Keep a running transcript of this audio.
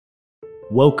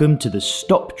Welcome to the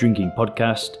Stop Drinking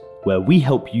Podcast, where we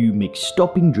help you make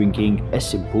stopping drinking a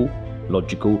simple,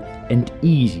 logical, and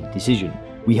easy decision.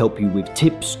 We help you with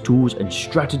tips, tools, and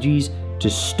strategies to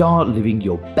start living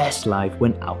your best life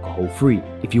when alcohol-free.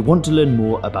 If you want to learn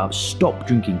more about Stop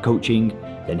Drinking coaching,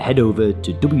 then head over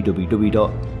to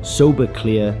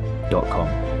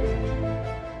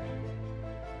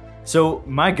www.soberclear.com. So,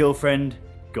 my girlfriend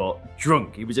got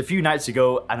drunk. It was a few nights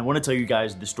ago, and I want to tell you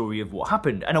guys the story of what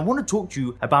happened. And I want to talk to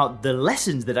you about the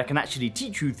lessons that I can actually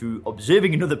teach you through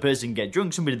observing another person get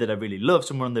drunk, somebody that I really love,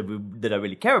 someone that I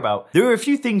really care about. There are a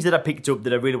few things that I picked up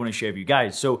that I really want to share with you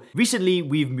guys. So recently,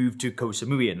 we've moved to Koh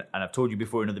Samui, and I've told you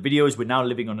before in other videos, we're now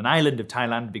living on an island of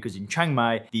Thailand because in Chiang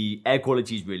Mai, the air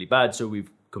quality is really bad. So we've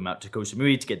come out to Koh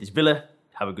Samui to get this villa,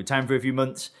 have a good time for a few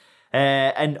months.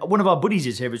 And one of our buddies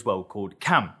is here as well, called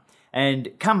Cam. And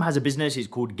Cam has a business, it's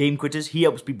called Game Quitters. He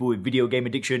helps people with video game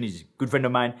addiction. He's a good friend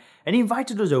of mine. And he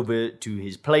invited us over to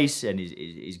his place, and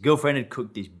his girlfriend had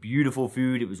cooked this beautiful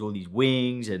food. It was all these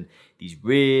wings and these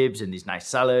ribs and this nice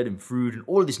salad and fruit and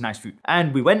all of this nice food.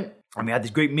 And we went and we had this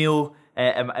great meal.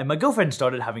 And my girlfriend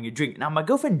started having a drink. Now, my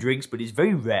girlfriend drinks, but it's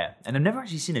very rare. And I've never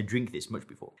actually seen her drink this much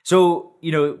before. So,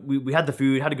 you know, we had the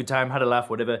food, had a good time, had a laugh,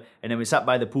 whatever. And then we sat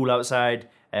by the pool outside.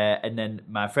 And then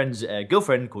my friend's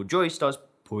girlfriend called Joy starts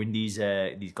pouring these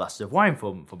glasses of wine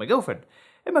for my girlfriend.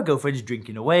 And my girlfriend's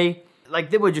drinking away. Like,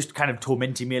 they were just kind of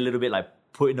tormenting me a little bit, like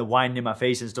putting the wine in my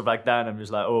face and stuff like that. And I'm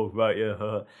just like, oh, right,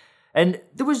 yeah. And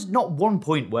there was not one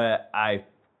point where I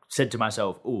said to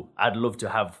myself, oh, I'd love to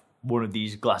have one of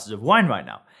these glasses of wine right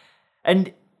now.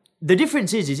 And the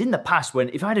difference is in the past, when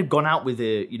if I had gone out with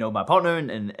my partner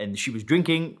and she was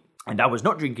drinking and I was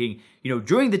not drinking,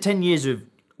 during the 10 years of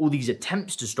all these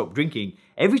attempts to stop drinking,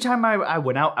 every time I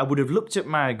went out, I would have looked at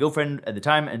my girlfriend at the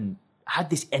time and had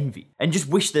this envy and just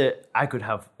wished that I could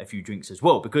have a few drinks as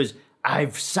well, because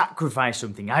I've sacrificed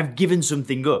something, I've given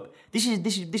something up. This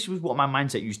was what my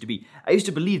mindset used to be. I used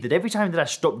to believe that every time that I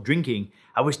stopped drinking,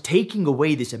 I was taking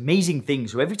away this amazing thing.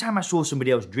 So every time I saw somebody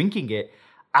else drinking it,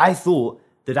 I thought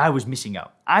that I was missing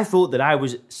out. I thought that I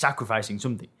was sacrificing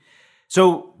something.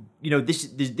 So,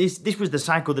 this was the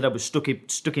cycle that I was stuck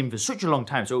in for such a long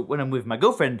time. So when I'm with my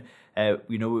girlfriend,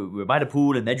 we're by the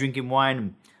pool and they're drinking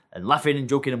wine and laughing and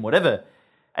joking and whatever.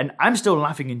 And I'm still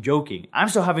laughing and joking. I'm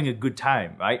still having a good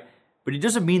time, right? But it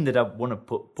doesn't mean that I want to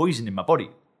put poison in my body.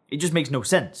 It just makes no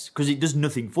sense because it does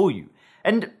nothing for you.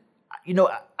 And,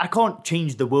 I can't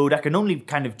change the world. I can only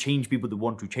kind of change people that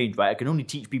want to change, right? I can only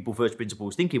teach people first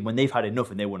principles thinking when they've had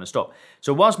enough and they want to stop.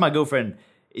 So whilst my girlfriend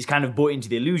is kind of bought into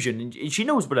the illusion, and she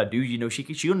knows what I do,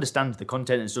 she understands the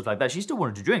content and stuff like that. She still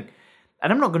wanted to drink,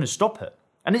 and I'm not going to stop her.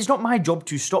 And it's not my job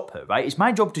to stop her, right? It's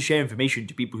my job to share information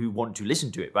to people who want to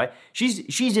listen to it, right?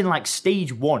 She's in like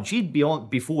stage one. She's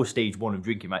before stage one of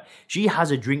drinking, right? She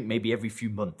has a drink maybe every few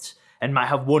months and might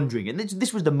have one drink. And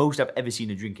this was the most I've ever seen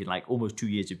her drink in like almost 2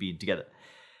 years of being together.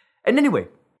 And anyway,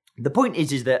 the point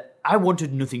is that I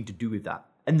wanted nothing to do with that.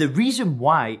 And the reason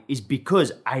why is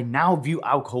because I now view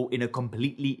alcohol in a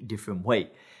completely different way.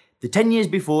 The 10 years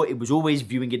before, it was always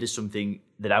viewing it as something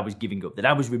that I was giving up, that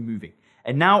I was removing.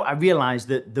 And now I realize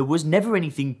that there was never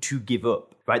anything to give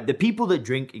up, right? The people that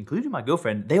drink, including my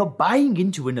girlfriend, they are buying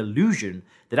into an illusion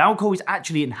that alcohol is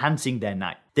actually enhancing their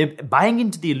night. They're buying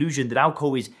into the illusion that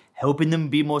alcohol is helping them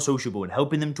be more sociable and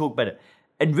helping them talk better.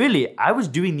 And really, I was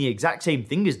doing the exact same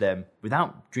thing as them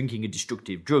without drinking a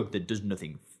destructive drug that does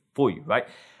nothing for you, right?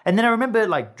 And then I remember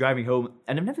like driving home,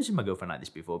 and I've never seen my girlfriend like this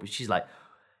before, but she's like,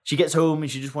 she gets home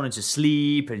and she just wanted to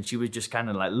sleep, and she was just kind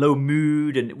of like low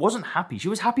mood and wasn't happy. She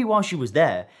was happy while she was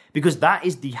there, because that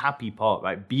is the happy part,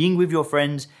 right? Being with your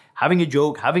friends, having a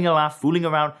joke, having a laugh, fooling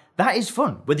around, that is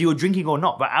fun, whether you're drinking or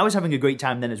not. But I was having a great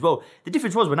time then as well. The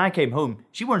difference was when I came home,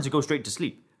 she wanted to go straight to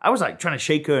sleep. I was like trying to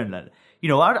shake her and I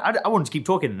wanted to keep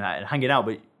talking and hanging out,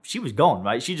 but she was gone,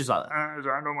 right? She just like, I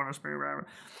don't want to speak about it.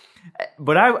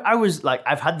 But I was like,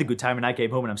 I've had the good time and I came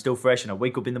home and I'm still fresh, and I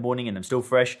wake up in the morning and I'm still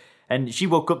fresh. And she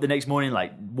woke up the next morning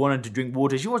like wanted to drink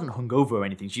water. She wasn't hungover or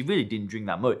anything. She really didn't drink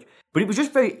that much. But it was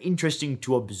just very interesting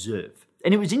to observe.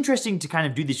 And it was interesting to kind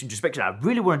of do this introspection. I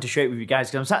really wanted to share it with you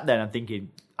guys because I'm sat there and I'm thinking,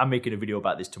 I'm making a video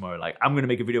about this tomorrow. Like, I'm going to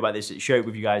make a video about this and share it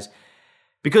with you guys,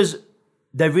 because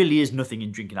there really is nothing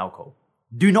in drinking alcohol.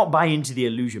 Do not buy into the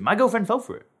illusion. My girlfriend fell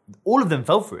for it. All of them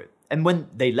fell for it. And when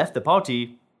they left the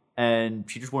party and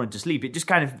she just wanted to sleep, it just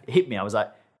kind of hit me. I was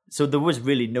like, so there was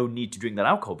really no need to drink that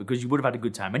alcohol because you would have had a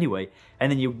good time anyway.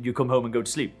 And then you come home and go to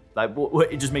sleep. Like,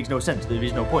 it just makes no sense. There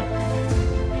is no point.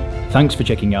 Thanks for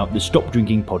checking out the Stop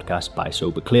Drinking podcast by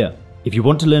Sober Clear. If you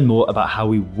want to learn more about how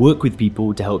we work with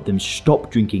people to help them stop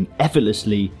drinking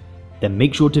effortlessly, then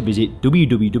make sure to visit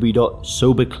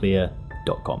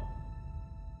www.soberclear.com.